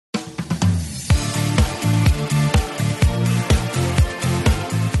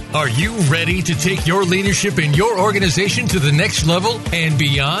Are you ready to take your leadership in your organization to the next level and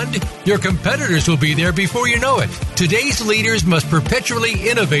beyond? Your competitors will be there before you know it. Today's leaders must perpetually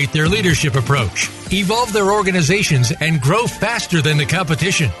innovate their leadership approach, evolve their organizations, and grow faster than the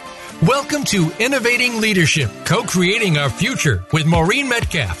competition. Welcome to Innovating Leadership, Co-Creating Our Future with Maureen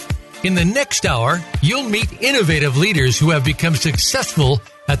Metcalf. In the next hour, you'll meet innovative leaders who have become successful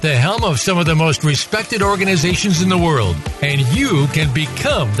at the helm of some of the most respected organizations in the world, and you can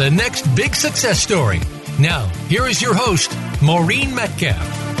become the next big success story. Now, here is your host, Maureen Metcalf.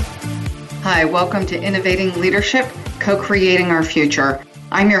 Hi, welcome to Innovating Leadership, Co-Creating Our Future.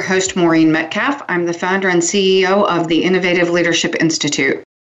 I'm your host, Maureen Metcalf. I'm the founder and CEO of the Innovative Leadership Institute.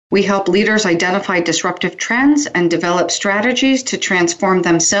 We help leaders identify disruptive trends and develop strategies to transform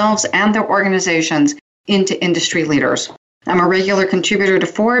themselves and their organizations into industry leaders. I'm a regular contributor to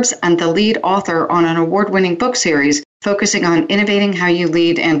Forbes and the lead author on an award-winning book series focusing on innovating how you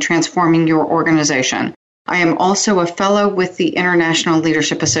lead and transforming your organization. I am also a fellow with the International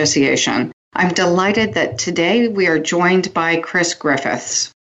Leadership Association. I'm delighted that today we are joined by Chris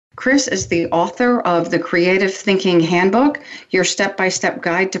Griffiths. Chris is the author of the Creative Thinking Handbook, your step-by-step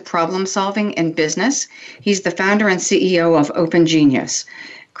guide to problem solving in business. He's the founder and CEO of Open Genius.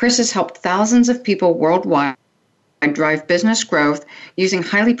 Chris has helped thousands of people worldwide drive business growth using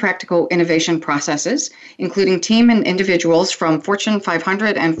highly practical innovation processes, including team and individuals from Fortune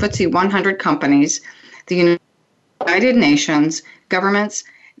 500 and FTSE 100 companies, the United Nations, governments,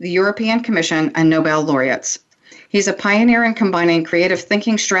 the European Commission, and Nobel laureates. He's a pioneer in combining creative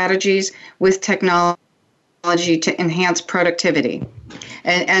thinking strategies with technology to enhance productivity.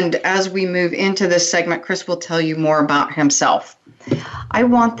 And as we move into this segment, Chris will tell you more about himself. I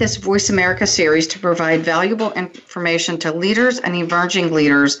want this Voice America series to provide valuable information to leaders and emerging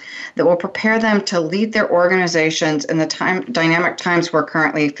leaders that will prepare them to lead their organizations in the dynamic times we're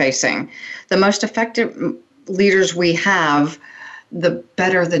currently facing. The most effective leaders we have, the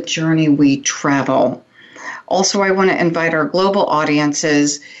better the journey we travel. Also, I want to invite our global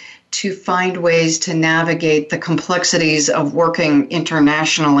audiences to find ways to navigate the complexities of working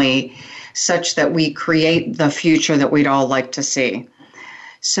internationally such that we create the future that we'd all like to see.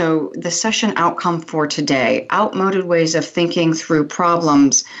 So the session outcome for today, outmoded ways of thinking through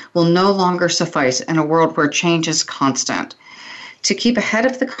problems will no longer suffice in a world where change is constant. To keep ahead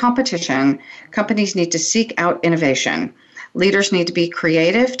of the competition, companies need to seek out innovation. Leaders need to be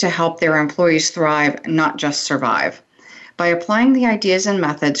creative to help their employees thrive, not just survive. By applying the ideas and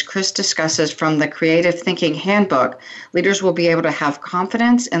methods Chris discusses from the Creative Thinking Handbook, leaders will be able to have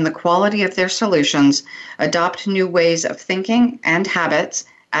confidence in the quality of their solutions, adopt new ways of thinking and habits,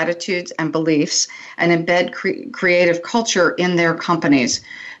 attitudes and beliefs, and embed creative culture in their companies.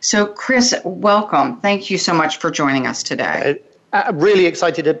 So, Chris, welcome. Thank you so much for joining us today. I'm really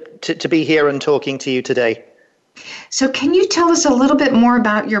excited to be here and talking to you today. So can you tell us a little bit more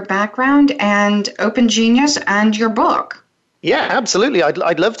about your background and Open Genius and your book? Yeah, absolutely.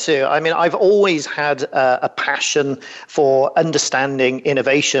 I'd love to. I mean, I've always had a passion for understanding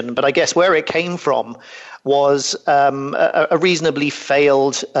innovation, but I guess where it came from was a reasonably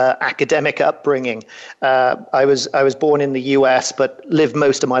failed academic upbringing. I was born in the US, but lived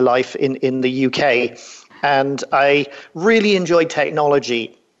most of my life in the UK, and I really enjoyed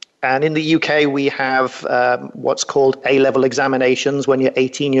technology. And in the UK, we have what's called A-level examinations when you're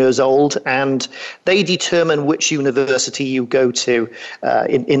 18 years old, and they determine which university you go to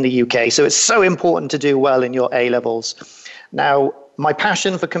in the UK. So it's so important to do well in your A-levels. Now, my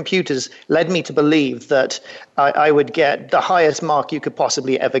passion for computers led me to believe that I would get the highest mark you could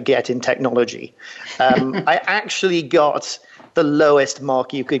possibly ever get in technology. I actually got the lowest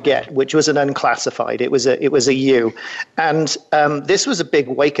mark you could get, which was an unclassified. It was a U. And this was a big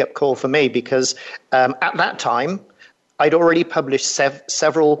wake-up call for me because at that time, I'd already published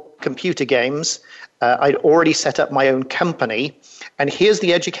several computer games. I'd already set up my own company. And here's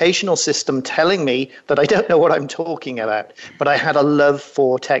the educational system telling me that I don't know what I'm talking about, but I had a love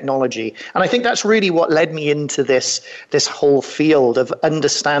for technology. And I think that's really what led me into this whole field of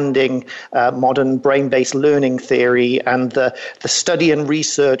understanding modern brain-based learning theory and the study and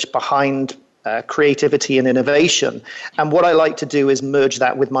research behind creativity and innovation. And what I like to do is merge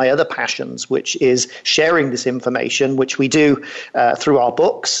that with my other passions, which is sharing this information, which we do through our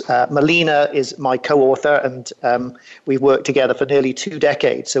books. Melina is my co-author, and we've worked together for nearly 2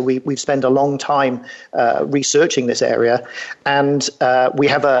 decades. So we've spent a long time researching this area. And we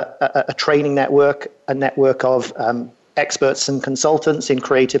have a training network, a network of experts and consultants in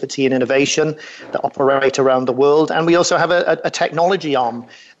creativity and innovation that operate around the world. And we also have a technology arm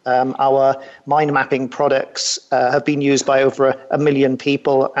Our mind mapping products have been used by over a million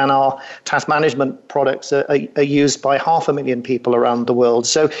people, and our task management products are used by 500,000 people around the world.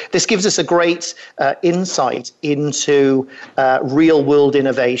 So this gives us a great insight into real world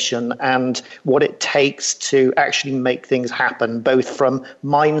innovation and what it takes to actually make things happen, both from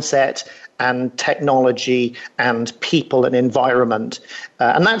mindset and technology and people and environment.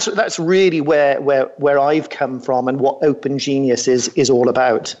 And that's really where I've come from and what Open Genius is all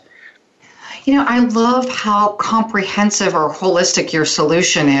about. You know, I love how comprehensive or holistic your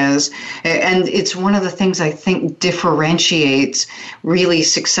solution is. And it's one of the things I think differentiates really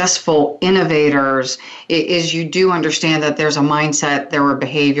successful innovators is you do understand that there's a mindset, there are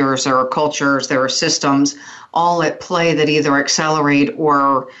behaviors, there are cultures, there are systems all at play that either accelerate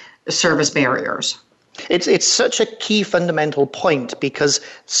or serve as barriers. It's such a key fundamental point because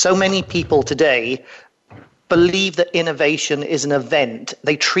so many people today believe that innovation is an event.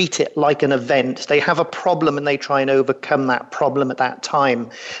 They treat it like an event. They have a problem and they try and overcome that problem at that time.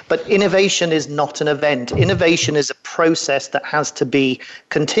 But innovation is not an event. Innovation is a process that has to be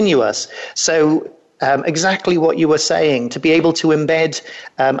continuous. So exactly what you were saying, to be able to embed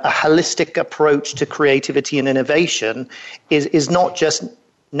a holistic approach to creativity and innovation is not just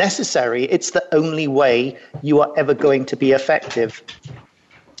necessary, it's the only way you are ever going to be effective.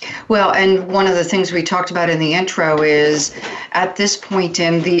 Well, and one of the things we talked about in the intro is at this point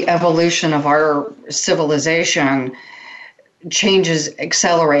in the evolution of our civilization, change is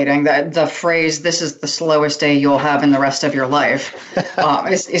accelerating. The phrase, "this is the slowest day you'll have in the rest of your life,"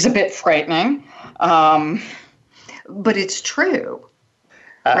 is a bit frightening. But it's true,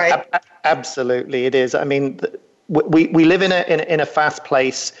 right? Absolutely, it is. I mean, we live in a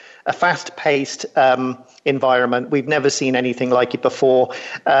fast-paced environment. We've never seen anything like it before.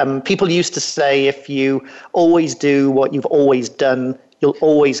 People used to say, if you always do what you've always done, you'll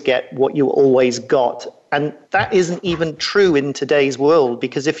always get what you always got. And that isn't even true in today's world,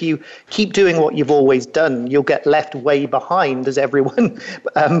 because if you keep doing what you've always done, you'll get left way behind as everyone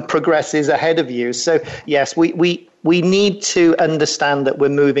progresses ahead of you. So yes, we need to understand that we're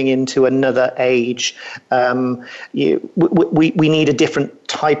moving into another age. We need a different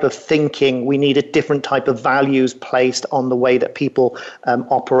type of thinking. We need a different type of values placed on the way that people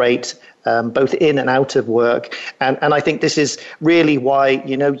operate, both in and out of work. And I think this is really why,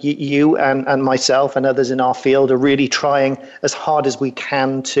 you and myself and others in our field are really trying as hard as we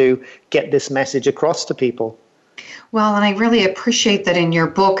can to get this message across to people. Well, and I really appreciate that in your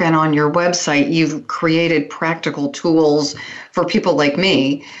book and on your website, you've created practical tools for people like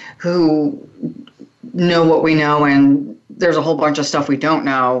me who know what we know, and there's a whole bunch of stuff we don't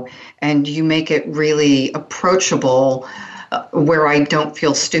know, and you make it really approachable where I don't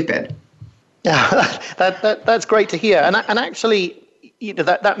feel stupid. Yeah, that's great to hear. And actually,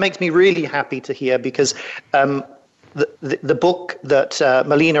 that makes me really happy to hear, because the book that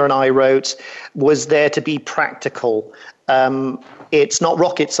Melina and I wrote was there to be practical. It's not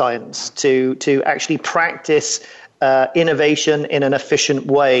rocket science to actually practice innovation in an efficient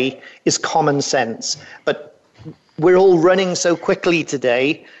way is common sense. But we're all running so quickly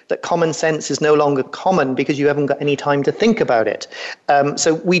today that common sense is no longer common because you haven't got any time to think about it.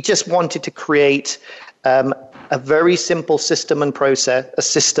 So we just wanted to create a very simple system and process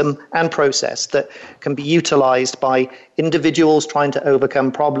that can be utilized by individuals trying to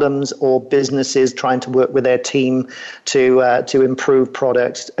overcome problems or businesses trying to work with their team to improve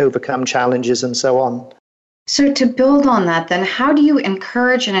products, overcome challenges, and so on. So to build on that, then, how do you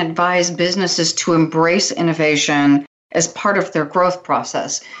encourage and advise businesses to embrace innovation as part of their growth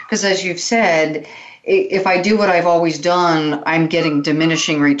process? Because as you've said, if I do what I've always done, I'm getting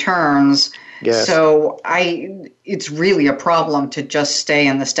diminishing returns. Yes. So it's really a problem to just stay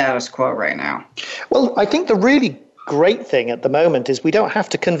in the status quo right now. Well, I think the really great thing at the moment is we don't have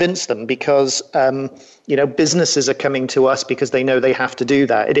to convince them, because businesses are coming to us because they know they have to do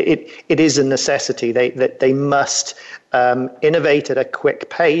that. It is a necessity. They must innovate at a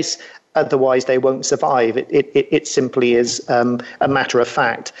quick pace. Otherwise, they won't survive. It simply is a matter of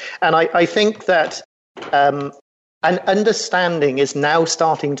fact. And I think that an understanding is now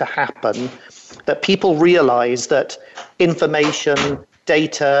starting to happen, that people realize that information,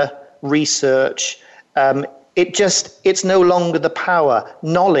 data, research, it's no longer the power.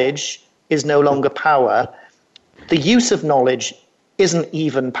 Knowledge is no longer power. The use of knowledge isn't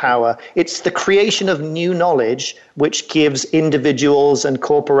even power. It's the creation of new knowledge which gives individuals and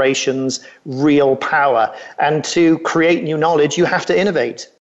corporations real power. And to create new knowledge, you have to innovate.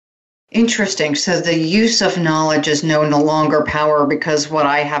 Interesting. So the use of knowledge is no longer power because what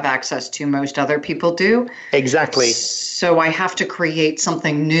I have access to, most other people do. Exactly. So I have to create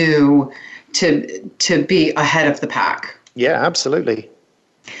something new to be ahead of the pack. Yeah, absolutely.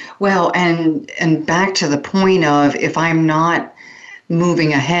 Well, and back to the point of, if I'm not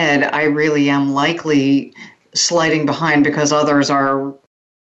moving ahead, I really am likely sliding behind because others are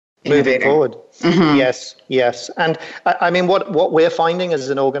moving forward. Mm-hmm. Yes. And I mean, what we're finding as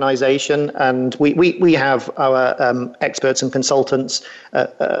an organization, and we have our experts and consultants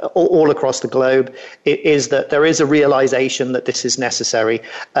all across the globe, is that there is a realization that this is necessary.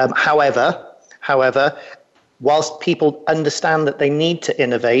 However, whilst people understand that they need to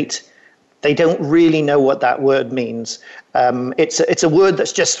innovate, they don't really know what that word means. It's a word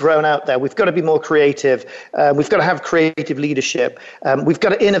that's just thrown out there. We've got to be more creative. We've got to have creative leadership. We've got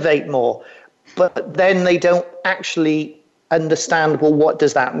to innovate more. But then they don't actually understand, well, what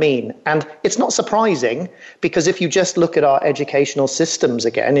does that mean? And it's not surprising, because if you just look at our educational systems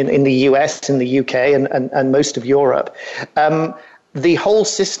again in the US, in the UK, and most of Europe, the whole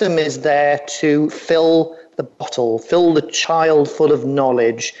system is there to fill the bottle, fill the child full of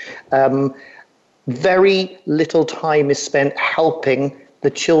knowledge. Very little time is spent helping the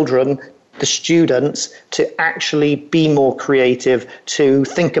children, the students, to actually be more creative, to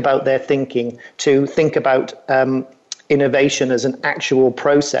think about their thinking, to think about innovation as an actual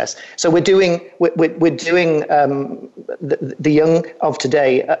process. So we're doing the young of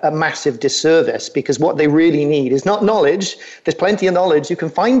today a massive disservice, because what they really need is not knowledge. There's plenty of knowledge. You can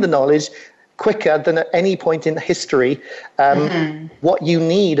find the knowledge quicker than at any point in history. What you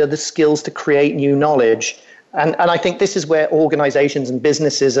need are the skills to create new knowledge. And I think this is where organizations and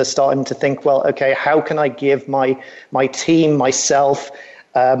businesses are starting to think, well, okay, how can I give my team, myself,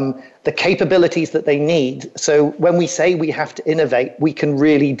 the capabilities that they need? So when we say we have to innovate, we can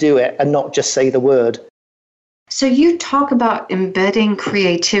really do it and not just say the word. So you talk about embedding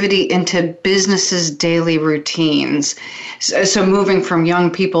creativity into businesses' daily routines. So moving from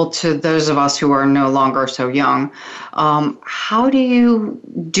young people to those of us who are no longer so young, how do you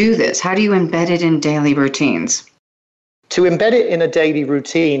do this? How do you embed it in daily routines? To embed it in a daily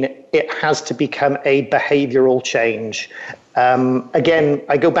routine, it has to become a behavioral change. Again,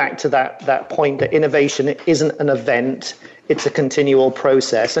 I go back to that point that innovation isn't an event, it's a continual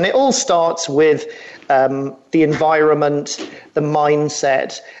process. And it all starts with the environment, the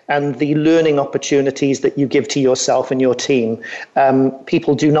mindset, and the learning opportunities that you give to yourself and your team.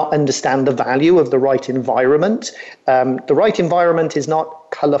 People do not understand the value of the right environment. The right environment is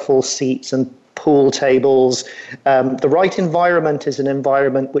not colorful seats and pool tables. The right environment is an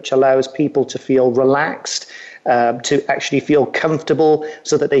environment which allows people to feel relaxed, to actually feel comfortable,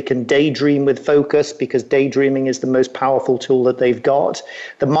 so that they can daydream with focus, because daydreaming is the most powerful tool that they've got.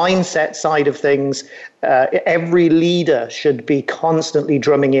 The mindset side of things, every leader should be constantly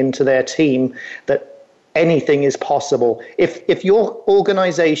drumming into their team that anything is possible. If your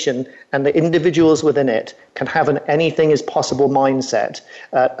organization and the individuals within it can have an anything is possible mindset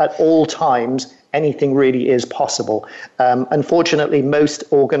at all times, anything really is possible. Unfortunately, most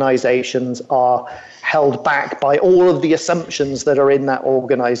organizations are held back by all of the assumptions that are in that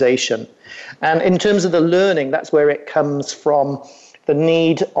organization. And in terms of the learning, that's where it comes from, the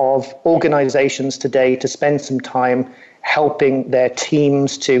need of organizations today to spend some time helping their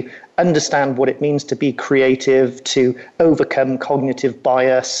teams to understand what it means to be creative, to overcome cognitive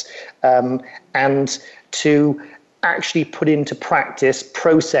bias, and to actually put into practice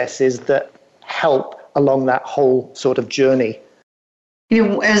processes that help along that whole sort of journey. You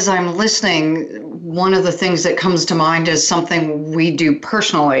know, as I'm listening, one of the things that comes to mind is something we do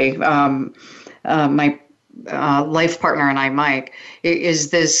personally. My life partner and I, Mike, is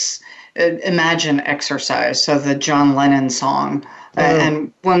this Imagine exercise. So the John Lennon song.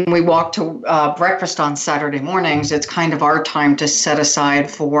 And when we walk to breakfast on Saturday mornings, it's kind of our time to set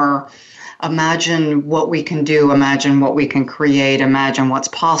aside for imagine what we can do, imagine what we can create, imagine what's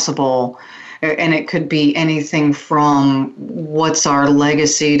possible. And it could be anything from what's our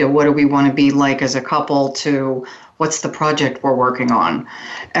legacy to what do we want to be like as a couple to what's the project we're working on.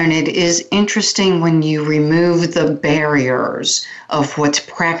 And it is interesting when you remove the barriers of what's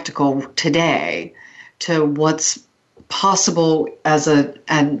practical today to what's possible as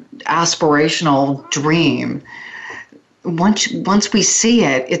an aspirational dream. Once we see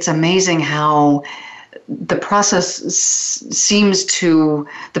it, it's amazing how the process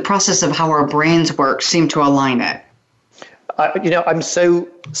of how our brains work seem to align it. I'm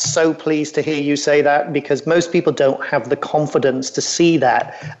so pleased to hear you say that, because most people don't have the confidence to see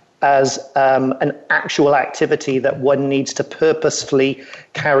that. as an actual activity that one needs to purposefully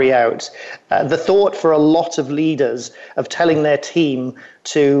carry out. The thought for a lot of leaders of telling their team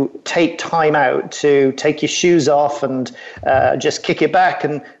to take time out, to take your shoes off and just kick it back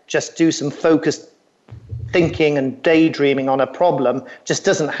and just do some focused thinking and daydreaming on a problem just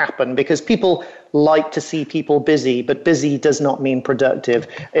doesn't happen, because people like to see people busy, but busy does not mean productive.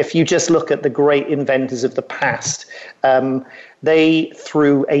 If you just look at the great inventors of the past, they,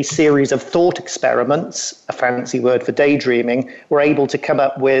 through a series of thought experiments, a fancy word for daydreaming, were able to come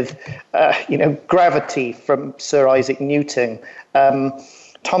up with, gravity from Sir Isaac Newton.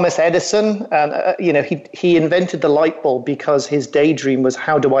 Thomas Edison, he invented the light bulb because his daydream was,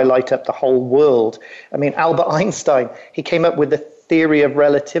 how do I light up the whole world? I mean, Albert Einstein, he came up with the theory of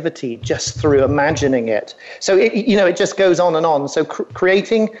relativity just through imagining it. So, it just goes on and on. So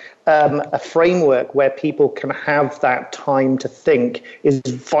creating a framework where people can have that time to think is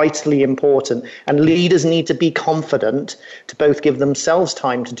vitally important. And leaders need to be confident to both give themselves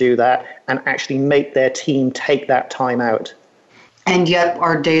time to do that and actually make their team take that time out. And yet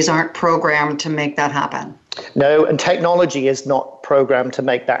our days aren't programmed to make that happen. No, and technology is not programmed to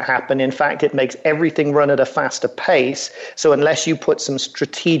make that happen. In fact, it makes everything run at a faster pace. So unless you put some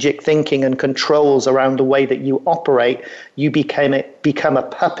strategic thinking and controls around the way that you operate, you become a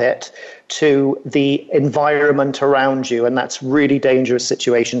puppet to the environment around you. And that's a really dangerous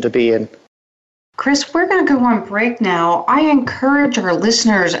situation to be in. Chris, we're going to go on break now. I encourage our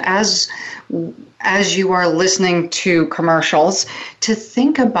listeners, as you are listening to commercials, to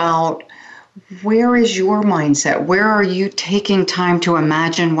think about, where is your mindset? Where are you taking time to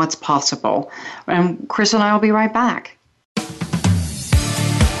imagine what's possible? And Chris and I will be right back.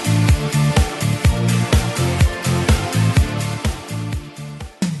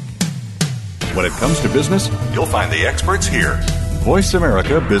 When it comes to business, you'll find the experts here. Voice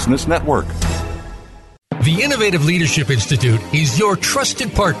America Business Network. The Innovative Leadership Institute is your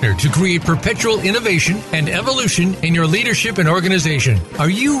trusted partner to create perpetual innovation and evolution in your leadership and organization. Are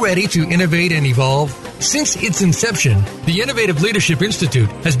you ready to innovate and evolve? Since its inception, the Innovative Leadership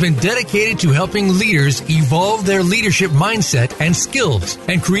Institute has been dedicated to helping leaders evolve their leadership mindset and skills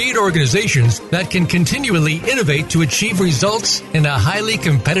and create organizations that can continually innovate to achieve results in a highly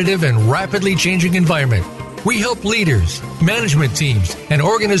competitive and rapidly changing environment. We help leaders, management teams, and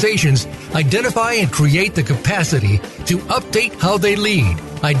organizations identify and create the capacity to update how they lead,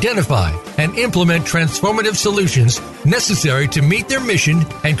 identify, and implement transformative solutions necessary to meet their mission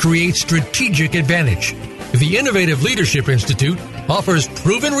and create strategic advantage. The Innovative Leadership Institute offers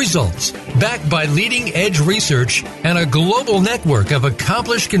proven results backed by leading-edge research and a global network of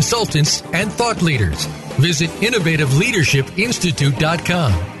accomplished consultants and thought leaders. Visit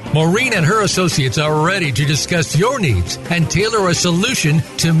innovativeleadershipinstitute.com. Maureen and her associates are ready to discuss your needs and tailor a solution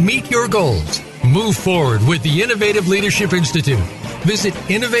to meet your goals. Move forward with the Innovative Leadership Institute. Visit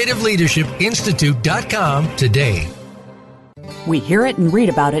innovativeleadershipinstitute.com today. We hear it and read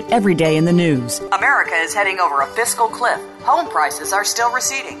about it every day in the news. America is heading over a fiscal cliff. Home prices are still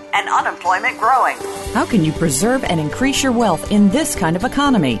receding and unemployment growing. How can you preserve and increase your wealth in this kind of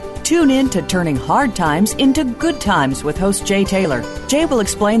economy? Tune in to Turning Hard Times into Good Times with host Jay Taylor. Jay will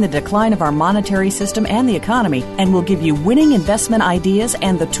explain the decline of our monetary system and the economy, and will give you winning investment ideas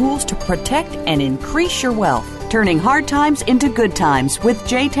and the tools to protect and increase your wealth. Turning Hard Times into Good Times with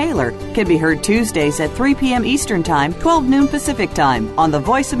Jay Taylor can be heard Tuesdays at 3 p.m. Eastern Time, 12 noon Pacific Time on the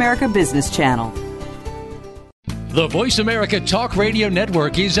Voice America Business Channel. The Voice America Talk Radio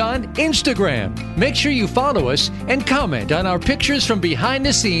Network is on Instagram. Make sure you follow us and comment on our pictures from behind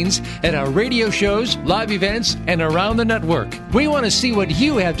the scenes at our radio shows, live events, and around the network. We want to see what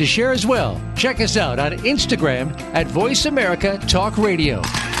you have to share as well. Check us out on Instagram at Voice America Talk Radio.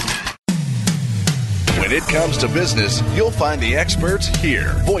 When it comes to business, you'll find the experts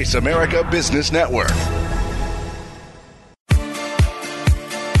here. Voice America Business Network.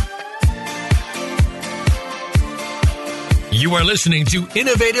 You are listening to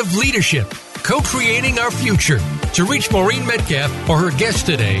Innovative Leadership, co-creating our future. To reach Maureen Metcalf or her guest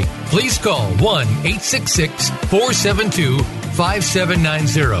today, please call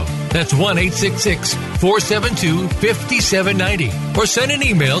 1-866-472-5790. That's 1-866-472-5790. Or send an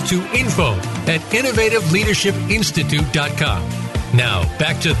email to info@innovativeleadershipinstitute.com. Now,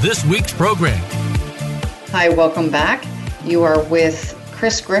 back to this week's program. Hi, welcome back. You are with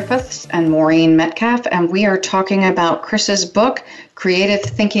Chris Griffiths and Maureen Metcalf, and we are talking about Chris's book, Creative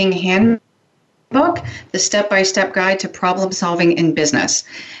Thinking Handbook, the step-by-step guide to problem solving in business.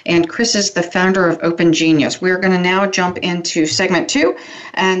 And Chris is the founder of Open Genius. We're going to now jump into segment 2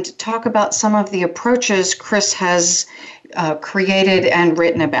 and talk about some of the approaches Chris has created and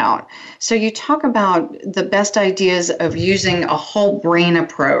written about. So you talk about the best ideas of using a whole brain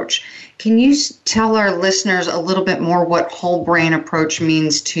approach. Can you tell our listeners a little bit more what whole brain approach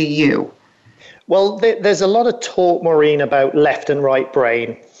means to you? Well, there's a lot of talk, Maureen, about left and right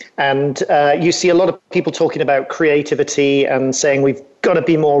brain. And you see a lot of people talking about creativity and saying we've got to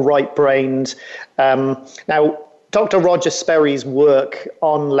be more right-brained. Now, Dr. Roger Sperry's work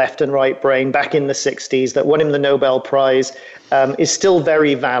on left and right brain back in the 60s that won him the Nobel Prize is still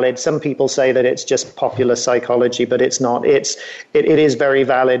very valid. Some people say that it's just popular psychology, but it's not. It is very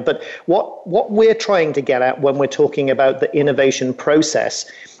valid. But what we're trying to get at when we're talking about the innovation process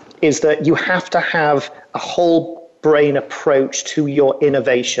is that you have to have a whole brain approach to your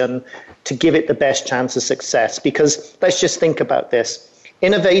innovation to give it the best chance of success. Because let's just think about this.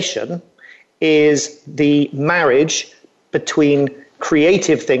 Innovation is the marriage between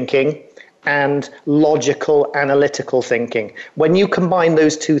creative thinking and logical, analytical thinking. When you combine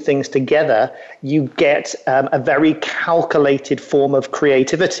those two things together, you get a very calculated form of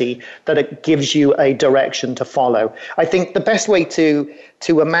creativity that it gives you a direction to follow. I think the best way to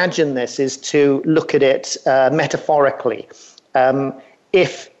imagine this is to look at it metaphorically.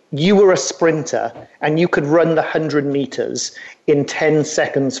 If you were a sprinter and you could run the 100 meters in 10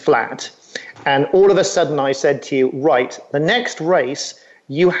 seconds flat, and all of a sudden I said to you, right, the next race,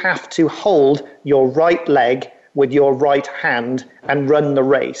 you have to hold your right leg with your right hand and run the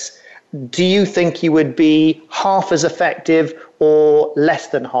race. Do you think you would be half as effective or less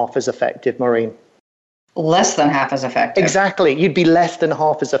than half as effective, Maureen? Less than half as effective. Exactly. You'd be less than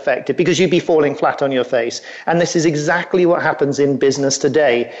half as effective because you'd be falling flat on your face. And this is exactly what happens in business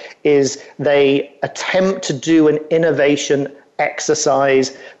today, is they attempt to do an innovation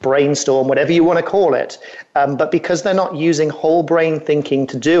exercise, brainstorm, whatever you want to call it. But because they're not using whole brain thinking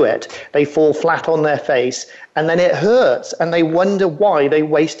to do it, they fall flat on their face and then it hurts and they wonder why they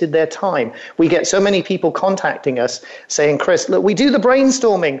wasted their time. We get so many people contacting us saying, Chris, look, we do the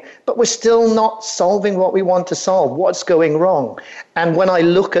brainstorming, but we're still not solving what we want to solve. What's going wrong? And when I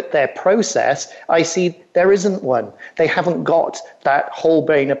look at their process, I see there isn't one. They haven't got that whole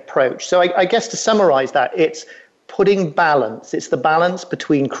brain approach. So I guess to summarize that, it's putting balance. It's the balance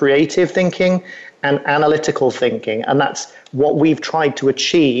between creative thinking and analytical thinking. And that's what we've tried to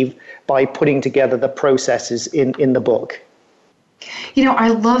achieve by putting together the processes in the book. You know, I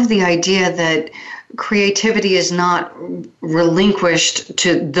love the idea that creativity is not relinquished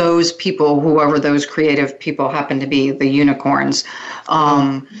to those people, whoever those creative people happen to be, the unicorns,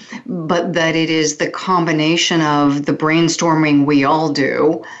 but that it is the combination of the brainstorming we all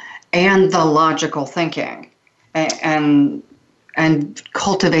do and the logical thinking. And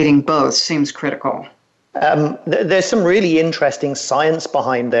cultivating both seems critical. There's some really interesting science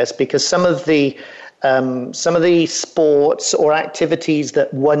behind this, because some of the sports or activities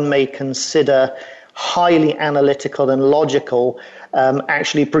that one may consider highly analytical and logical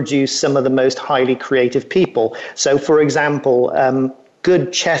actually produce some of the most highly creative people. So, for example,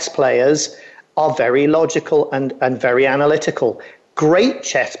 good chess players are very logical and very analytical. Great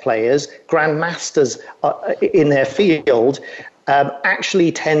chess players, grandmasters in their field,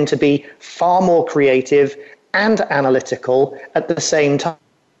 actually tend to be far more creative and analytical at the same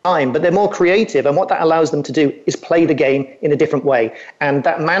time. But they're more creative, and what that allows them to do is play the game in a different way. And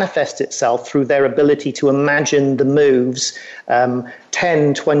that manifests itself through their ability to imagine the moves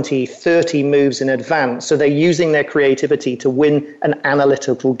 10, 20, 30 moves in advance. So they're using their creativity to win an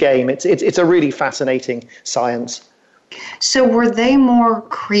analytical game. It's a really fascinating science. So were they more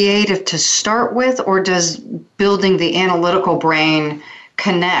creative to start with, or does building the analytical brain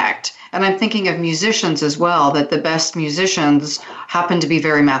connect? And I'm thinking of musicians as well, that the best musicians happen to be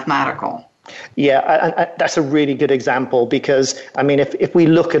very mathematical. Yeah, and that's a really good example, because, I mean, if we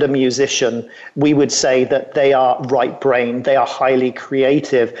look at a musician, we would say that they are right-brained, they are highly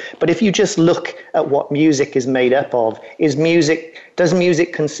creative. But if you just look at what music is made up of, does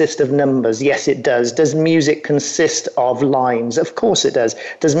music consist of numbers? Yes, it does. Does music consist of lines? Of course it does.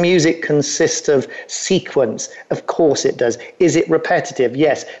 Does music consist of sequence? Of course it does. Is it repetitive?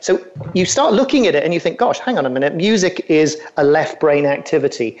 Yes. So you start looking at it and you think, gosh, hang on a minute, music is a left brain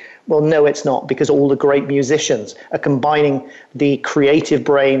activity. Well, no, it's not, because all the great musicians are combining the creative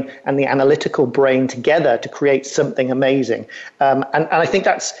brain and the analytical brain together to create something amazing. And I think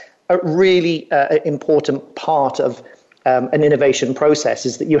that's a really important part of an innovation process,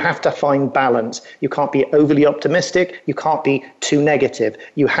 is that you have to find balance. You can't be overly optimistic. You can't be too negative.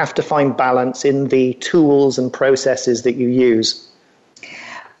 You have to find balance in the tools and processes that you use.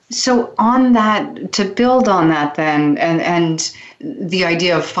 So on that, to build on that then, and the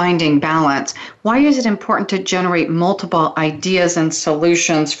idea of finding balance, why is it important to generate multiple ideas and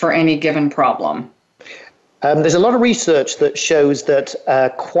solutions for any given problem? There's a lot of research that shows that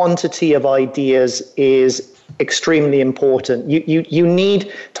quantity of ideas is extremely important. You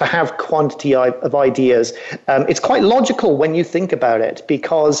need to have quantity of ideas. It's quite logical when you think about it,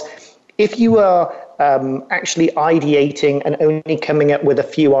 because if you are actually ideating and only coming up with a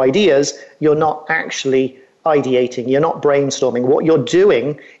few ideas, you're not actually ideating, you're not brainstorming. What you're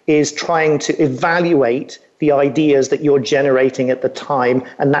doing is trying to evaluate the ideas that you're generating at the time,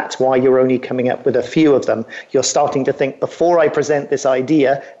 and that's why you're only coming up with a few of them. You're starting to think, before I present this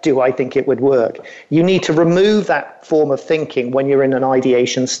idea, do I think it would work? You need to remove that form of thinking when you're in an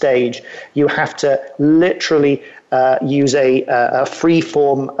ideation stage. You have to literally use a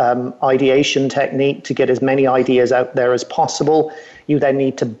free-form ideation technique to get as many ideas out there as possible. You then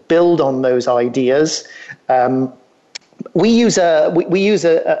need to build on those ideas. We use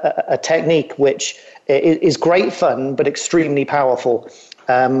a technique which is great fun, but extremely powerful.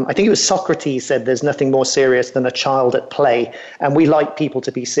 I think it was Socrates said there's nothing more serious than a child at play. And we like people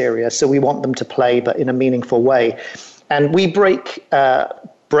to be serious, so we want them to play, but in a meaningful way. And we break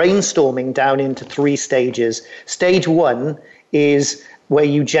brainstorming down into 3 stages. Stage 1 is where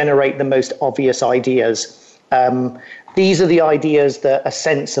you generate the most obvious ideas. These are the ideas that are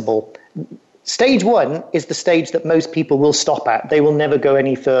sensible. Stage 1 is the stage that most people will stop at. They will never go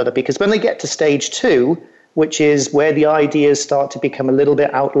any further, because when they get to stage 2, which is where the ideas start to become a little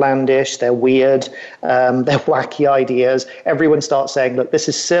bit outlandish, they're weird, they're wacky ideas, everyone starts saying, look, this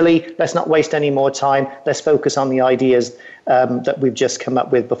is silly, let's not waste any more time, let's focus on the ideas that we've just come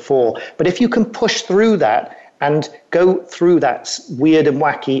up with before. But if you can push through that and go through that weird and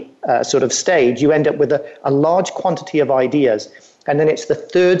wacky sort of stage, you end up with a large quantity of ideas. And then it's the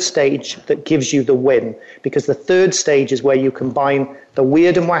 3rd stage that gives you the win, because the 3rd stage is where you combine the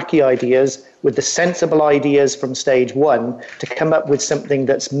weird and wacky ideas with the sensible ideas from stage 1 to come up with something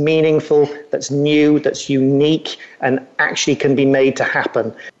that's meaningful, that's new, that's unique, and actually can be made to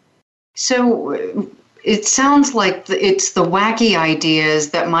happen. So it sounds like it's the wacky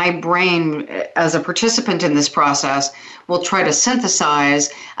ideas that my brain, as a participant in this process, will try to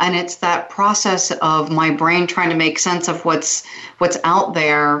synthesize, and it's that process of my brain trying to make sense of what's out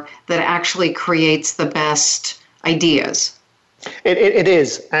there that actually creates the best ideas. It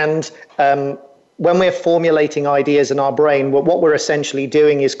is, and when we're formulating ideas in our brain, what we're essentially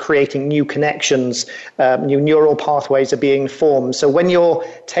doing is creating new connections, new neural pathways are being formed. So when you're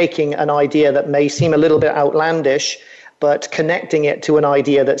taking an idea that may seem a little bit outlandish, but connecting it to an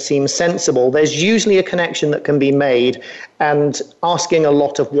idea that seems sensible, there's usually a connection that can be made. And asking a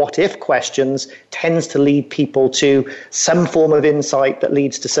lot of what-if questions tends to lead people to some form of insight that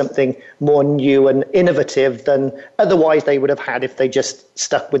leads to something more new and innovative than otherwise they would have had if they just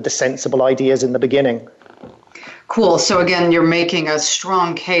stuck with the sensible ideas in the beginning. Cool. So again, you're making a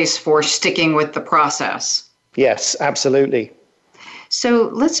strong case for sticking with the process. Yes, absolutely. So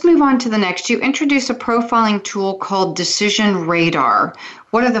let's move on to the next. You introduce a profiling tool called Decision Radar.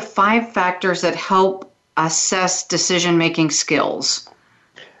 What are the 5 factors that help assess decision-making skills?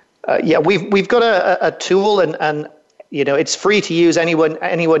 We've got a tool, and you know, it's free to use. Anyone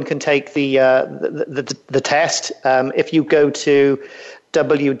can take the test. If you go to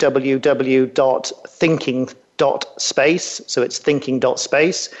www.thinking.space, so it's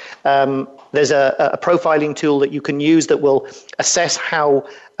thinking.space. There's a profiling tool that you can use that will assess how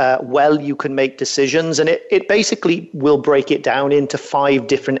well you can make decisions. And it basically will break it down into 5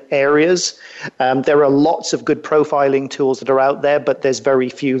 different areas. There are lots of good profiling tools that are out there, but there's very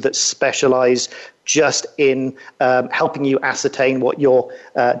few that specialize just in helping you ascertain what your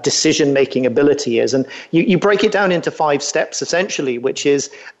decision-making ability is. And you break it down into 5 steps, essentially, which is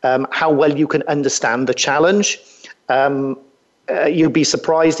how well you can understand the challenge. You'd be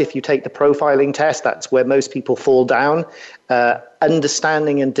surprised if you take the profiling test. That's where most people fall down.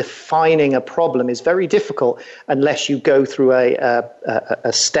 Understanding and defining a problem is very difficult unless you go through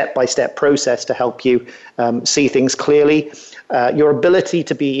a step-by-step process to help you see things clearly. Your ability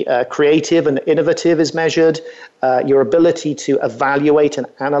to be creative and innovative is measured. Your ability to evaluate and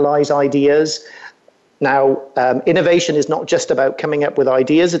analyze ideas. Now, innovation is not just about coming up with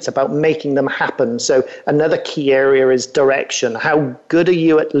ideas, it's about making them happen. So another key area is direction. How good are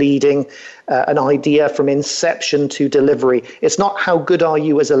you at leading an idea from inception to delivery? It's not how good are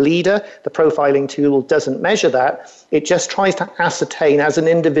you as a leader. The profiling tool doesn't measure that. It just tries to ascertain as an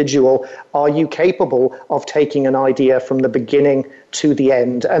individual, are you capable of taking an idea from the beginning to the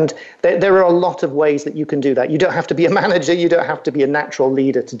end. And there are a lot of ways that you can do that. You don't have to be a manager. You don't have to be a natural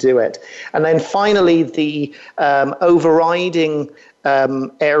leader to do it. And then finally, the overriding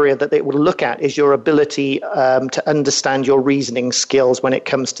area that they will look at is your ability to understand your reasoning skills when it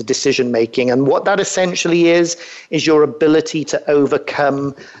comes to decision making. And what that essentially is your ability to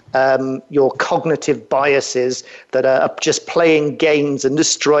overcome your cognitive biases that are just playing games and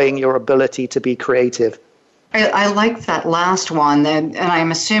destroying your ability to be creative. I like that last one, and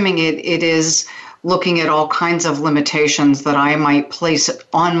I'm assuming it is looking at all kinds of limitations that I might place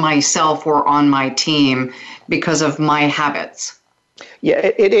on myself or on my team because of my habits. Yeah,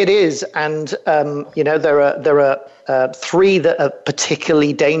 it is, and there are three that are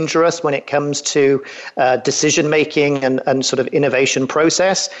particularly dangerous when it comes to decision making and sort of innovation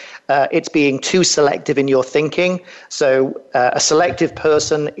process. It's being too selective in your thinking. So a selective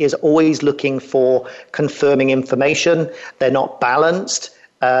person is always looking for confirming information. They're not balanced.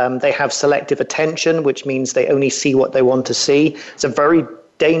 They have selective attention, which means they only see what they want to see. It's a very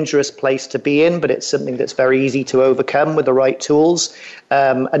dangerous place to be in, but it's something that's very easy to overcome with the right tools.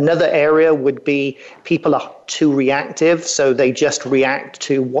 Another area would be people are too reactive, so they just react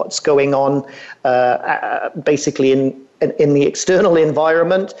to what's going on basically in the external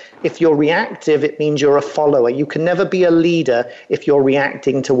environment. If you're reactive, it means you're a follower. You can never be a leader if you're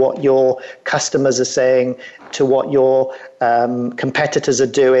reacting to what your customers are saying, to what your competitors are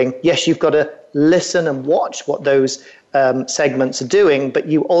doing. Yes, you've got to listen and watch what those segments are doing, but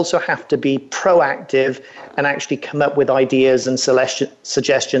you also have to be proactive and actually come up with ideas and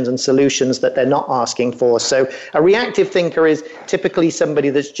suggestions and solutions that they're not asking for. So a reactive thinker is typically somebody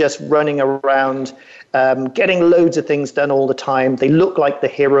that's just running around, getting loads of things done all the time. They look like the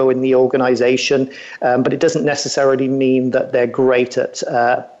hero in the organization, but it doesn't necessarily mean that they're great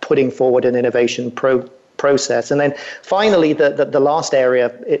at putting forward an innovation process. And then finally, the last area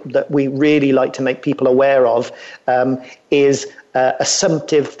that we really like to make people aware of is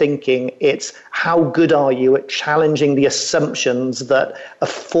assumptive thinking. It's how good are you at challenging the assumptions that are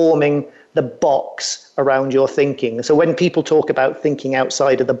forming the box around your thinking. So when people talk about thinking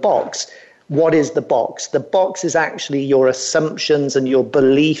outside of the box, what is the box? The box is actually your assumptions and your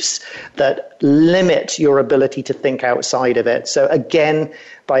beliefs that limit your ability to think outside of it. So again,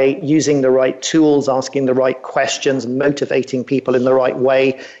 by using the right tools, asking the right questions, and motivating people in the right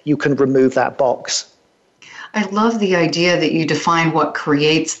way, you can remove that box. I love the idea that you define what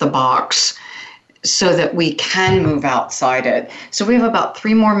creates the box so that we can move outside it. So we have about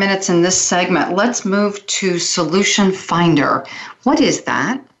 3 more minutes in this segment. Let's move to Solution Finder. What is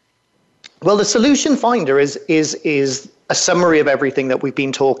that? Well, the Solution Finder is a summary of everything that we've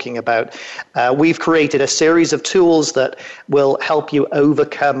been talking about. We've created a series of tools that will help you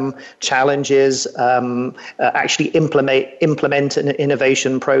overcome challenges, actually implement an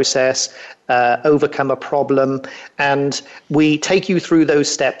innovation process, overcome a problem, and we take you through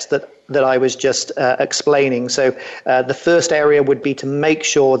those steps that I was just explaining. So the first area would be to make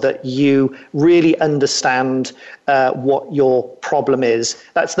sure that you really understand what your problem is.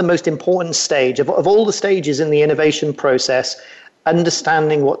 That's the most important stage. Of all the stages in the innovation process,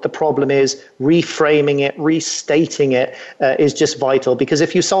 understanding what the problem is, reframing it, restating it is just vital, because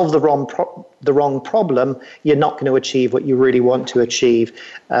if you solve the wrong problem, you're not going to achieve what you really want to achieve.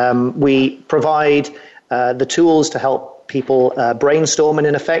 We provide the tools to help people brainstorm in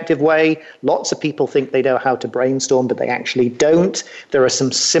an effective way. Lots of people think they know how to brainstorm, but they actually don't. There are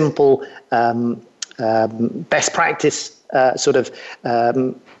some simple best practice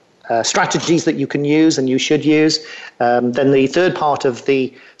strategies that you can use and you should use. Then the third part of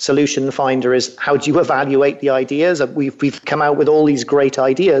the Solution Finder is how do you evaluate the ideas? We've come out with all these great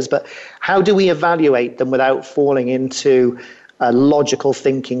ideas, but how do we evaluate them without falling into a logical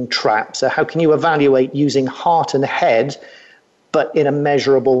thinking trap? So how can you evaluate using heart and head, but in a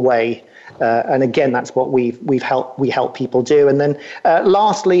measurable way? And again, that's what we help people do. And then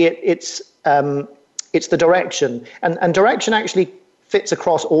lastly, it's the direction, and direction actually fits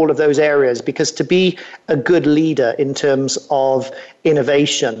across all of those areas, because to be a good leader in terms of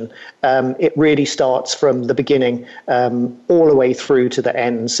innovation, it really starts from the beginning all the way through to the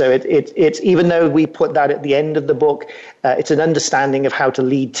end. So it's even though we put that at the end of the book, it's an understanding of how to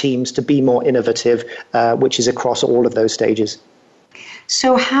lead teams to be more innovative, which is across all of those stages.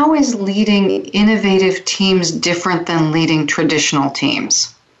 So how is leading innovative teams different than leading traditional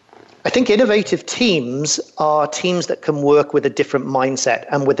teams? I think innovative teams are teams that can work with a different mindset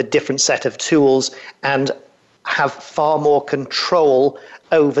and with a different set of tools and have far more control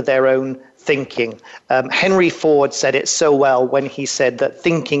over their own thinking. Henry Ford said it so well when he said that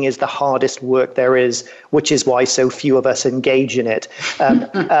thinking is the hardest work there is, which is why so few of us engage in it.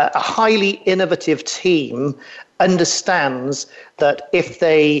 A highly innovative team understands that if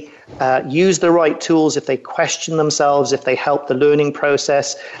they use the right tools, if they question themselves, if they help the learning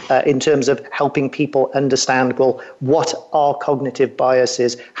process in terms of helping people understand, well, what are cognitive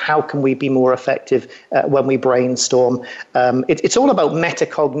biases? How can we be more effective when we brainstorm? It's all about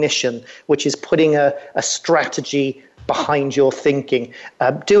metacognition, which is putting a strategy behind your thinking.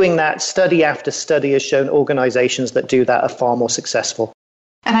 Doing that, study after study has shown organizations that do that are far more successful.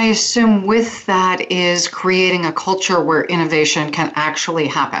 And I assume with that is creating a culture where innovation can actually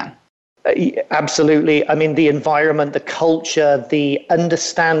happen. Absolutely. I mean, the environment, the culture, the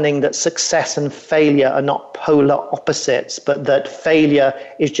understanding that success and failure are not polar opposites, but that failure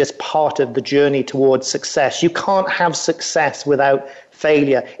is just part of the journey towards success. You can't have success without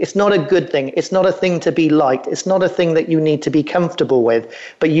failure. It's not a good thing. It's not a thing to be liked. It's not a thing that you need to be comfortable with.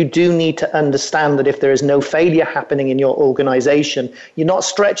 But you do need to understand that if there is no failure happening in your organization, you're not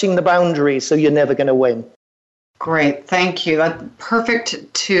stretching the boundaries, so you're never going to win. Great. Thank you. That's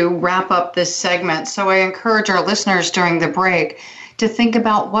perfect to wrap up this segment. So I encourage our listeners during the break to think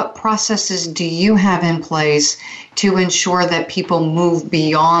about what processes do you have in place to ensure that people move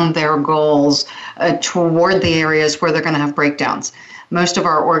beyond their goals toward the areas where they're going to have breakdowns. Most of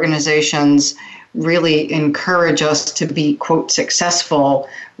our organizations really encourage us to be, quote, successful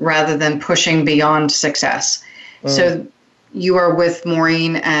rather than pushing beyond success. So you are with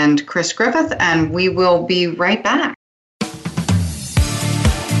Maureen and Chris Griffith, and we will be right back.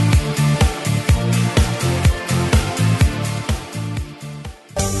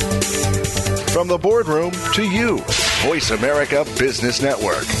 From the boardroom to you, Voice America Business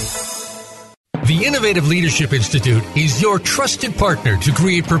Network. The Innovative Leadership Institute is your trusted partner to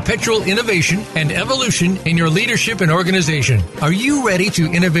create perpetual innovation and evolution in your leadership and organization. Are you ready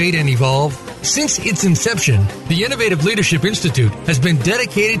to innovate and evolve? Since its inception, the Innovative Leadership Institute has been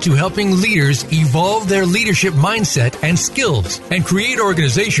dedicated to helping leaders evolve their leadership mindset and skills and create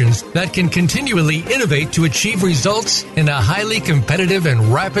organizations that can continually innovate to achieve results in a highly competitive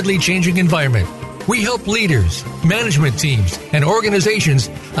and rapidly changing environment. We help leaders, management teams, and organizations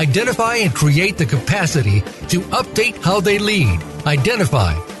identify and create the capacity to update how they lead,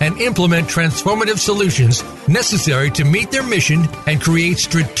 identify, and implement transformative solutions necessary to meet their mission and create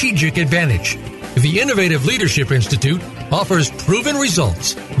strategic advantage. The Innovative Leadership Institute offers proven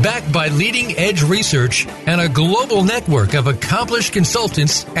results backed by leading-edge research and a global network of accomplished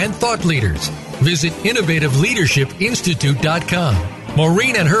consultants and thought leaders. Visit innovativeleadershipinstitute.com.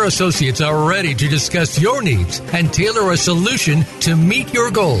 Maureen and her associates are ready to discuss your needs and tailor a solution to meet your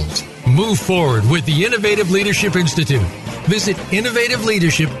goals. Move forward with the Innovative Leadership Institute. Visit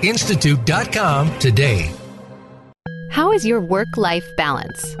innovativeleadershipinstitute.com today. How is your work-life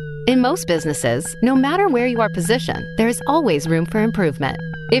balance? In most businesses, no matter where you are positioned, there is always room for improvement.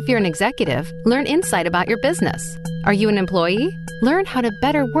 If you're an executive, learn insight about your business. Are you an employee? Learn how to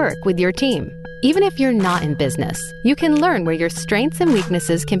better work with your team. Even if you're not in business, you can learn where your strengths and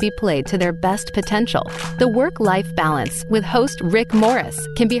weaknesses can be played to their best potential. The Work-Life Balance with host Rick Morris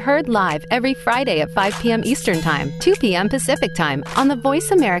can be heard live every Friday at 5 p.m. Eastern Time, 2 p.m. Pacific Time on the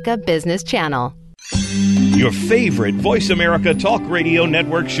Voice America Business Channel. Your favorite Voice America Talk Radio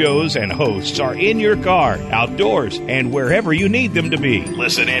Network shows and hosts are in your car, outdoors, and wherever you need them to be.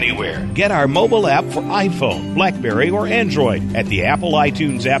 Listen anywhere. Get our mobile app for iPhone, BlackBerry, or Android at the Apple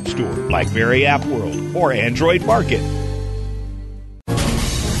iTunes App Store, BlackBerry App World, or Android Market.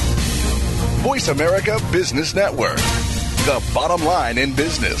 Voice America Business Network. The bottom line in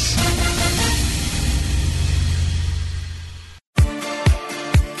business.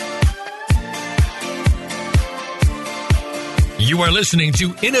 You are listening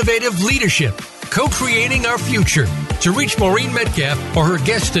to Innovative Leadership, co-creating our future. To reach Maureen Metcalf or her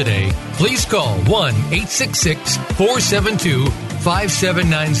guest today, please call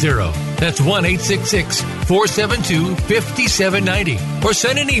 1-866-472-5790. That's 1-866-472-5790. Or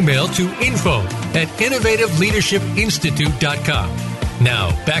send an email to info@innovativeleadershipinstitute.com.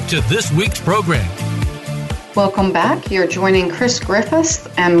 Now, back to this week's program. Welcome back. You're joining Chris Griffith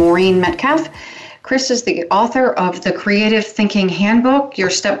and Maureen Metcalf. Chris is the author of the Creative Thinking Handbook, your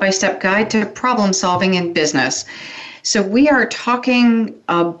step-by-step guide to problem solving in business. So we are talking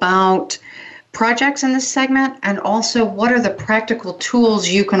about projects in this segment and also what are the practical tools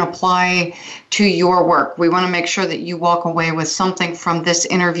you can apply to your work. We want to make sure that you walk away with something from this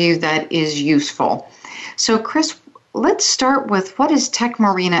interview that is useful. So Chris, let's start with what is Tech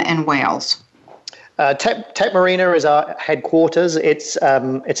Marina in Wales? Tech Marina is our headquarters. It's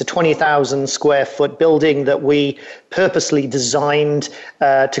a 20,000 square foot building that we purposely designed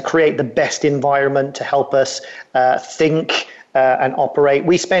to create the best environment to help us think and operate.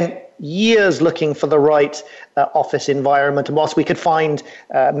 We spent years looking for the right office environment, and whilst we could find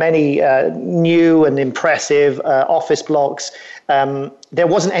many new and impressive office blocks, there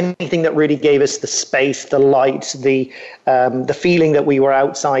wasn't anything that really gave us the space, the light, the feeling that we were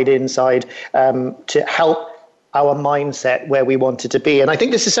outside, inside, to help our mindset where we wanted to be. And I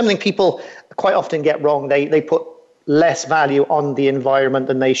think this is something people quite often get wrong. They put less value on the environment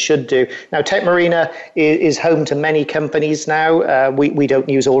than they should do. Now, Tech Marina is home to many companies now. We don't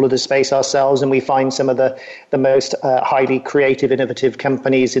use all of the space ourselves, and we find some of the most highly creative, innovative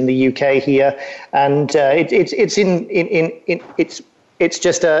companies in the UK here. And it's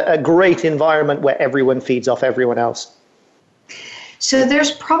just a great environment where everyone feeds off everyone else. So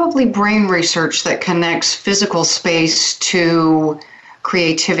there's probably brain research that connects physical space to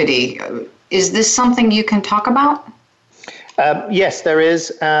creativity. Is this something you can talk about? Yes, there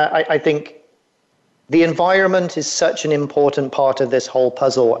is. I think the environment is such an important part of this whole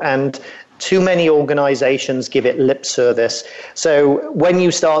puzzle, and too many organizations give it lip service. So when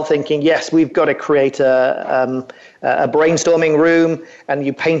you start thinking, yes, we've got to create a brainstorming room, and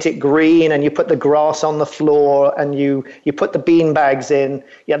you paint it green, and you put the grass on the floor, and you put the bean bags in,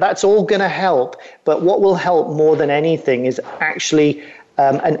 yeah, that's all going to help. But what will help more than anything is actually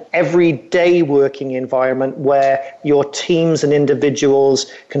an everyday working environment where your teams and individuals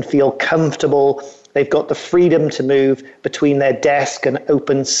can feel comfortable. They've got the freedom to move between their desk and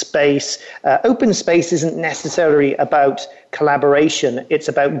open space. Open space isn't necessarily about collaboration. It's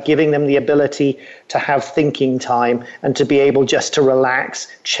about giving them the ability to have thinking time and to be able just to relax,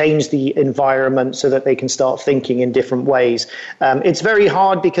 change the environment so that they can start thinking in different ways. It's very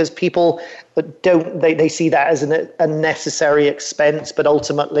hard because people they see that as an unnecessary expense, but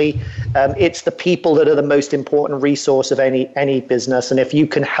ultimately it's the people that are the most important resource of any business. And if you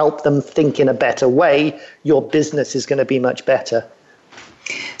can help them think in a better way, your business is going to be much better.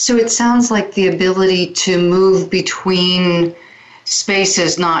 So it sounds like the ability to move between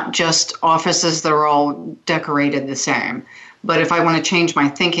spaces, not just offices that are all decorated the same. But if I want to change my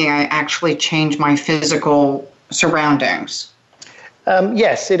thinking, I actually change my physical surroundings.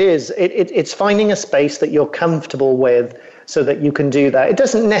 Yes, it is. It's finding a space that you're comfortable with so that you can do that. It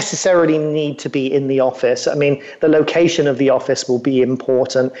doesn't necessarily need to be in the office. I mean, the location of the office will be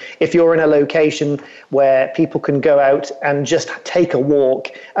important. If you're in a location where people can go out and just take a walk,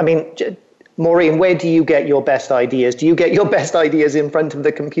 I mean, Maureen, where do you get your best ideas? Do you get your best ideas in front of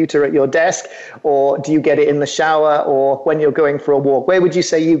the computer at your desk, or do you get it in the shower, or when you're going for a walk? Where would you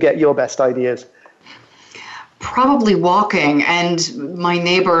say you get your best ideas? Probably walking, and my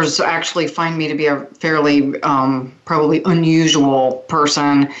neighbors actually find me to be a fairly probably unusual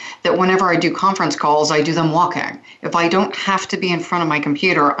person, that whenever I do conference calls, I do them walking. If I don't have to be in front of my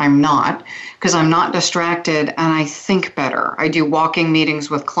computer, I'm not, because I'm not distracted and I think better. I do walking meetings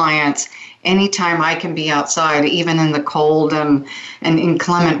with clients anytime I can be outside, even in the cold and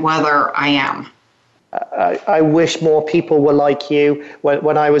inclement weather, I am. I wish more people were like you.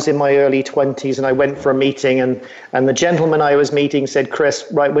 When I was in my early 20s and I went for a meeting, and the gentleman I was meeting said, Chris,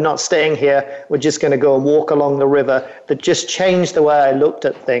 right, we're not staying here. We're just going to go and walk along the river. That just changed the way I looked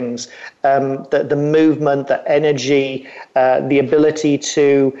at things. The movement, the energy, the ability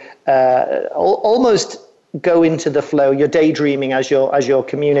to almost go into the flow. You're daydreaming as you're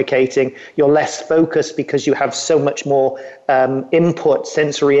communicating. You're less focused because you have so much more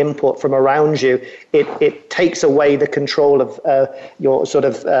sensory input from around you. It takes away the control of your sort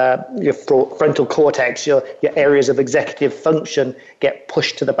of your frontal cortex. Your areas of executive function get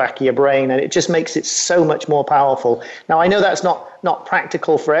pushed to the back of your brain, and it just makes it so much more powerful. Now, I know that's not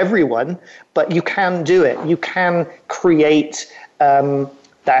practical for everyone, but you can do it. You can create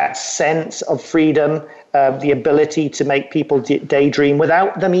that sense of freedom, the ability to make people daydream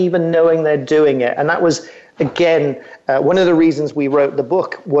without them even knowing they're doing it. And that was, again, one of the reasons we wrote the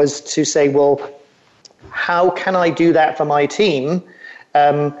book, was to say, well, how can I do that for my team?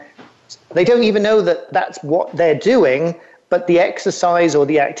 They don't even know that that's what they're doing, but the exercise or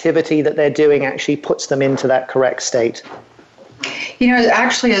the activity that they're doing actually puts them into that correct state. You know,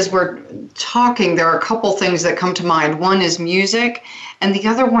 actually, as we're talking, there are a couple things that come to mind. One is music, and the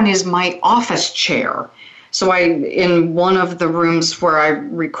other one is my office chair. So in one of the rooms where I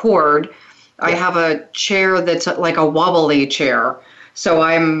record, I have a chair that's like a wobbly chair. So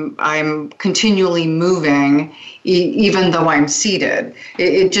I'm continually moving, even though I'm seated.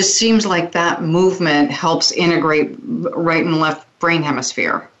 It just seems like that movement helps integrate right and left brain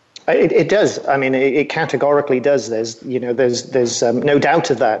hemisphere. It does. I mean, it categorically does. There's no doubt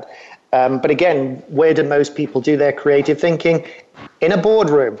of that. But again, where do most people do their creative thinking? In a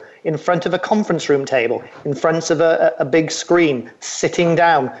boardroom, in front of a conference room table, in front of a big screen, sitting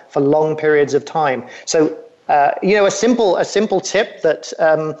down for long periods of time. So, a simple tip that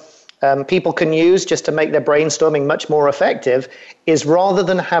people can use just to make their brainstorming much more effective is, rather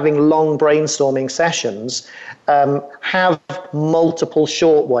than having long brainstorming sessions, have multiple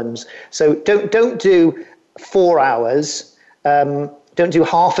short ones. So don't do 4 hours, don't do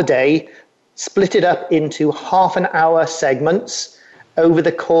half a day, split it up into half an hour segments over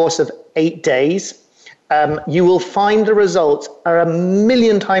the course of 8 days. You will find the results are a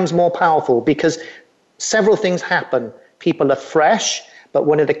million times more powerful because several things happen. People are fresh, but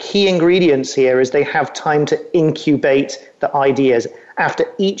one of the key ingredients here is they have time to incubate the ideas. After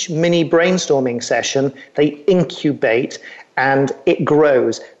each mini brainstorming session, they incubate and it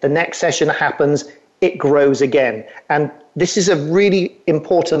grows. The next session happens, it grows again. And this is a really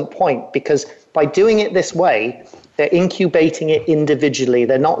important point, because by doing it this way, they're incubating it individually.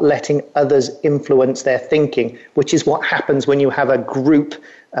 They're not letting others influence their thinking, which is what happens when you have a group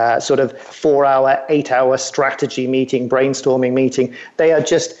sort of 4-hour, 8-hour strategy meeting, brainstorming meeting. They are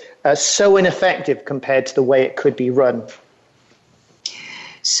just so ineffective compared to the way it could be run.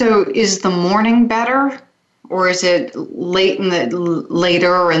 So is the morning better, or is it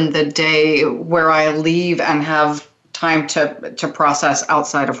later in the day where I leave and have time to process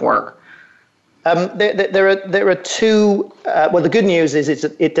outside of work? There are two. Well, the good news is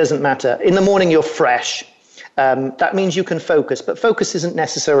it doesn't matter. In the morning, you're fresh. That means you can focus, but focus isn't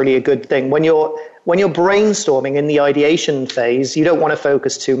necessarily a good thing. When you're brainstorming in the ideation phase, you don't want to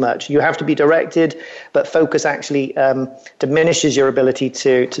focus too much. You have to be directed, but focus actually diminishes your ability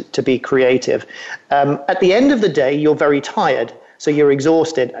to be creative. At the end of the day, you're very tired, so you're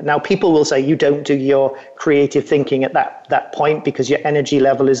exhausted. Now, people will say you don't do your creative thinking at that point because your energy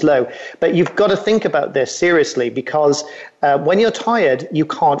level is low. But you've got to think about this seriously, because when you're tired, you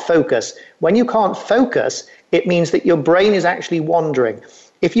can't focus. When you can't focus, it means that your brain is actually wandering.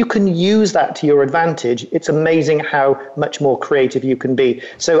 If you can use that to your advantage, it's amazing how much more creative you can be.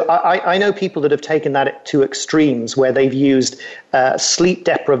 So I know people that have taken that to extremes, where they've used sleep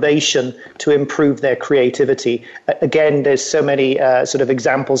deprivation to improve their creativity. Again, there's so many sort of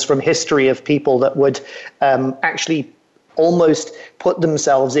examples from history of people that would actually almost put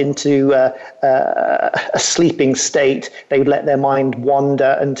themselves into a sleeping state. They would let their mind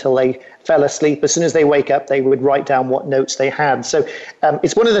wander until they fell asleep. As soon as they wake up, they would write down what notes they had. So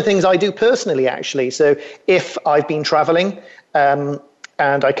it's one of the things I do personally, actually. So if I've been traveling and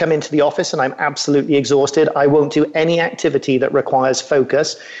I come into the office and I'm absolutely exhausted, I won't do any activity that requires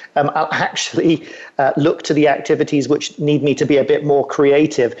focus. I'll actually look to the activities which need me to be a bit more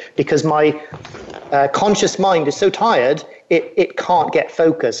creative, because my conscious mind is so tired, it can't get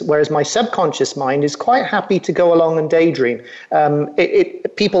focus, whereas my subconscious mind is quite happy to go along and daydream.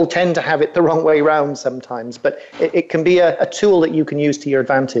 People tend to have it the wrong way around sometimes, but it can be a tool that you can use to your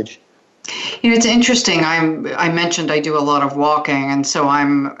advantage. It's interesting. I mentioned I do a lot of walking, and so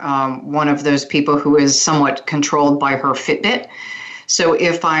I'm one of those people who is somewhat controlled by her Fitbit. So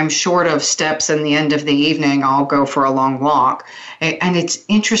if I'm short of steps in the end of the evening, I'll go for a long walk. And it's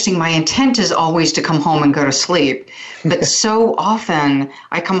interesting. My intent is always to come home and go to sleep. But so often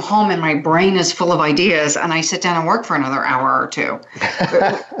I come home and my brain is full of ideas and I sit down and work for another hour or two,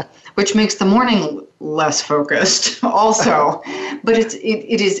 which makes the morning less focused also. But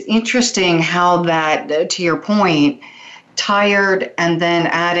it is interesting how that, to your point, tired and then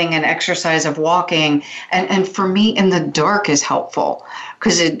adding an exercise of walking, and for me in the dark is helpful,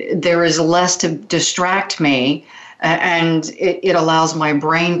 because there is less to distract me, and it allows my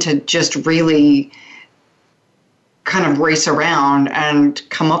brain to just really kind of race around and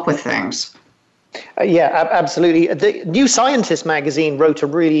come up with things. Yeah, absolutely. The New Scientist magazine wrote a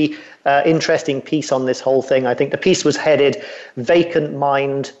really interesting piece on this whole thing. I think the piece was headed "Vacant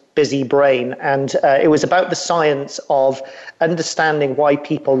Mind, Busy Brain," and it was about the science of understanding why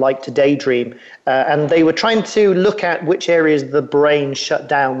people like to daydream. And they were trying to look at which areas of the brain shut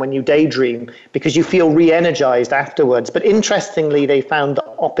down when you daydream, because you feel re-energized afterwards. But interestingly, they found the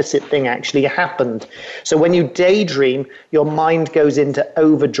opposite thing actually happened. So when you daydream, your mind goes into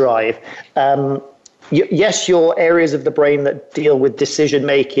overdrive. Yes, your areas of the brain that deal with decision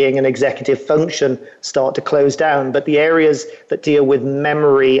making and executive function start to close down, but the areas that deal with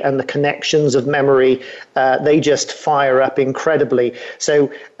memory and the connections of memory, they just fire up incredibly. So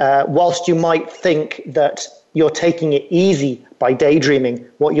whilst you might think that you're taking it easy by daydreaming,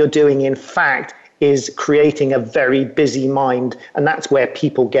 what you're doing in fact is creating a very busy mind. And that's where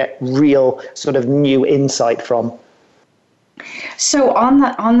people get real sort of new insight from. So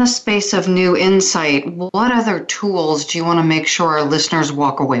on the space of new insight, what other tools do you want to make sure our listeners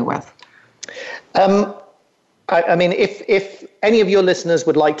walk away with? I mean, if any of your listeners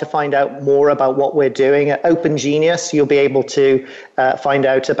would like to find out more about what we're doing at Open Genius, you'll be able to find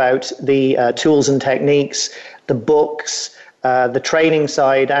out about the tools and techniques, the books, the training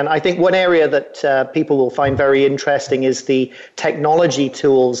side. And I think one area that people will find very interesting is the technology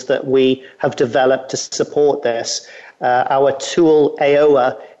tools that we have developed to support this. Our tool,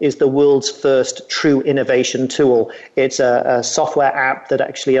 AOA, is the world's first true innovation tool. It's a software app that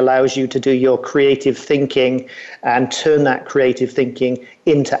actually allows you to do your creative thinking and turn that creative thinking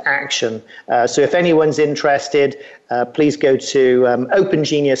into action. So if anyone's interested, please go to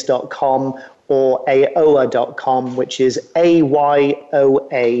opengenius.com or aoa.com, which is AYOA.com.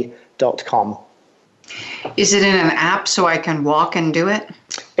 Is it in an app so I can walk and do it?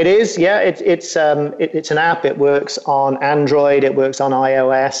 It is, yeah. It's an app. It works on Android, it works on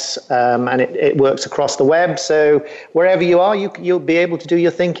iOS, and it works across the web. So wherever you are, you'll be able to do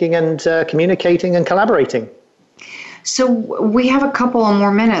your thinking and communicating and collaborating. So we have a couple of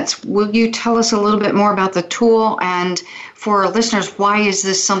more minutes. Will you tell us a little bit more about the tool, and for our listeners, why is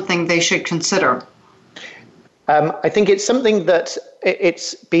this something they should consider? I think it's something that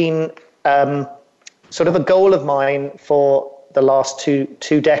it's been sort of a goal of mine for the last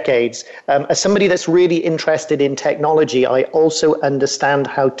two decades. As somebody that's really interested in technology, I also understand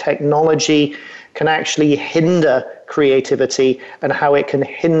how technology can actually hinder creativity and how it can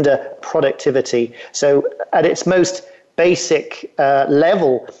hinder productivity. So at its most basic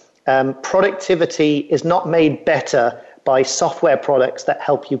level, productivity is not made better by software products that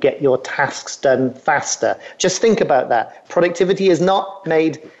help you get your tasks done faster. Just think about that. Productivity is not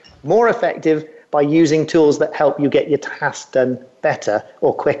made more effective by using tools that help you get your tasks done better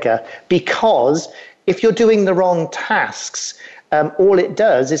or quicker. Because if you're doing the wrong tasks, all it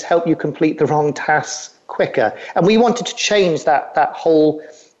does is help you complete the wrong tasks quicker. And we wanted to change that whole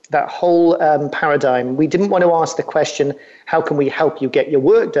paradigm. We didn't want to ask the question, how can we help you get your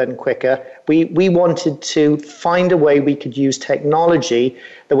work done quicker? We wanted to find a way we could use technology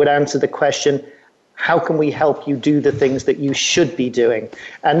that would answer the question, how can we help you do the things that you should be doing?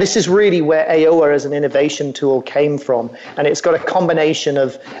 And this is really where AOA as an innovation tool came from. And it's got a combination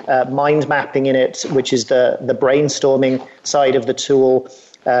of mind mapping in it, which is the brainstorming side of the tool.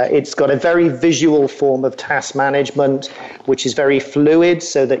 It's got a very visual form of task management, which is very fluid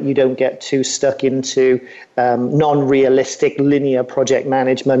so that you don't get too stuck into non-realistic linear project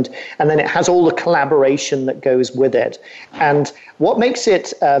management. And then it has all the collaboration that goes with it. And what makes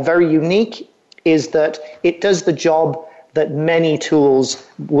it very unique is that it does the job that many tools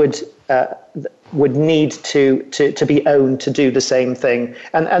would need to be owned to do the same thing.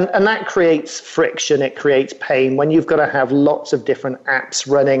 And that creates friction, it creates pain when you've got to have lots of different apps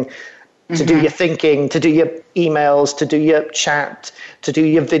running to do your thinking, to do your emails, to do your chat, to do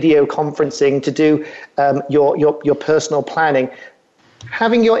your video conferencing, to do your personal planning.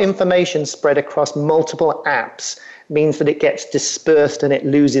 Having your information spread across multiple apps means that it gets dispersed and it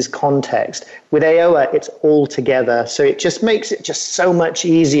loses context. With AOA, it's all together. So it just makes it just so much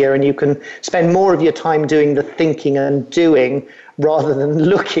easier, and you can spend more of your time doing the thinking and doing rather than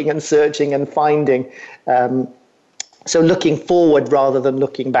looking and searching and finding. So looking forward rather than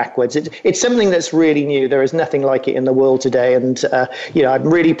looking backwards. It's something that's really new. There is nothing like it in the world today. And, I'm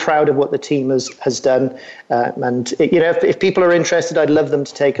really proud of what the team has done. If people are interested, I'd love them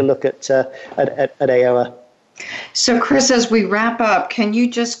to take a look at AOA. So, Chris, as we wrap up, can you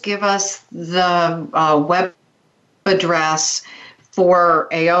just give us the web address for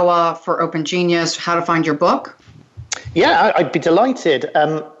AOA, for Open Genius, how to find your book? Yeah, I'd be delighted.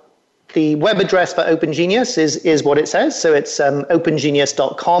 The web address for Open Genius is what it says. So it's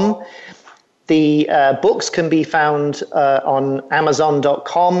opengenius.com. The books can be found on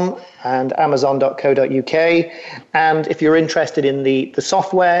Amazon.com and Amazon.co.uk. And if you're interested in the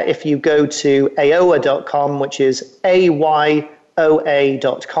software, if you go to aoa.com, which is AYOA.com,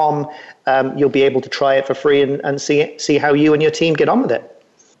 you'll be able to try it for free and see how you and your team get on with it.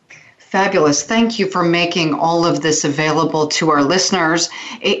 Fabulous. Thank you for making all of this available to our listeners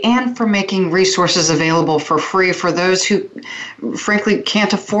and for making resources available for free for those who, frankly,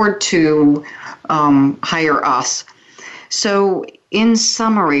 can't afford to hire us. So, in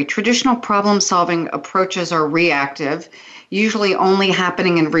summary, traditional problem-solving approaches are reactive, usually only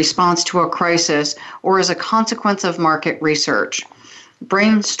happening in response to a crisis or as a consequence of market research.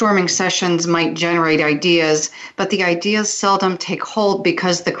 Brainstorming sessions might generate ideas, but the ideas seldom take hold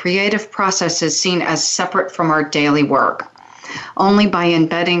because the creative process is seen as separate from our daily work. Only by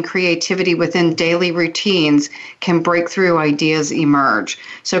embedding creativity within daily routines can breakthrough ideas emerge.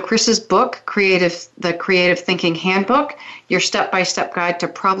 So Chris's book, The Creative Thinking Handbook, your step-by-step guide to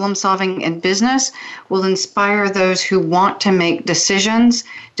problem solving in business, will inspire those who want to make decisions,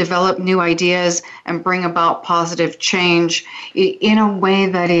 develop new ideas, and bring about positive change in a way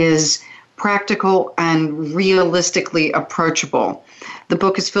that is practical and realistically approachable. The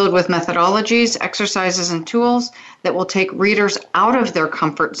book is filled with methodologies, exercises, and tools that will take readers out of their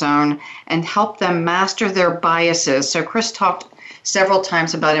comfort zone and help them master their biases. So Chris talked several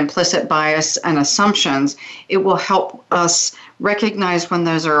times about implicit bias and assumptions. It will help us recognize when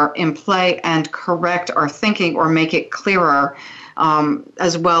those are in play and correct our thinking or make it clearer,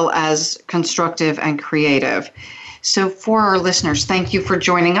 as well as constructive and creative. So for our listeners, thank you for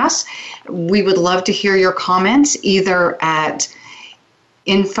joining us. We would love to hear your comments either at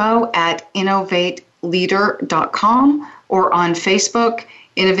info@innovateleader.com or on Facebook,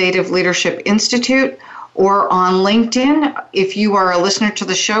 Innovative Leadership Institute, or on LinkedIn. If you are a listener to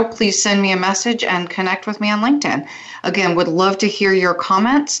the show, please send me a message and connect with me on LinkedIn. Again, would love to hear your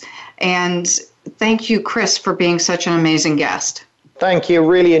comments. And thank you, Chris, for being such an amazing guest. Thank you.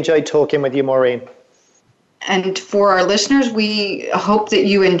 Really enjoyed talking with you, Maureen. And for our listeners, we hope that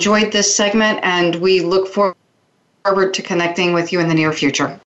you enjoyed this segment, and we look forward to connecting with you in the near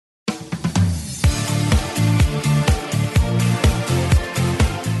future.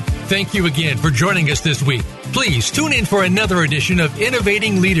 Thank you again for joining us this week. Please tune in for another edition of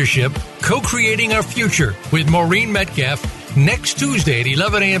Innovating Leadership, Co-Creating Our Future with Maureen Metcalf next Tuesday at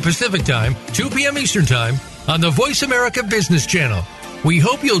 11 a.m. Pacific Time, 2 p.m. Eastern Time on the Voice America Business Channel. We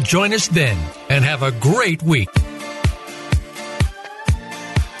hope you'll join us then and have a great week.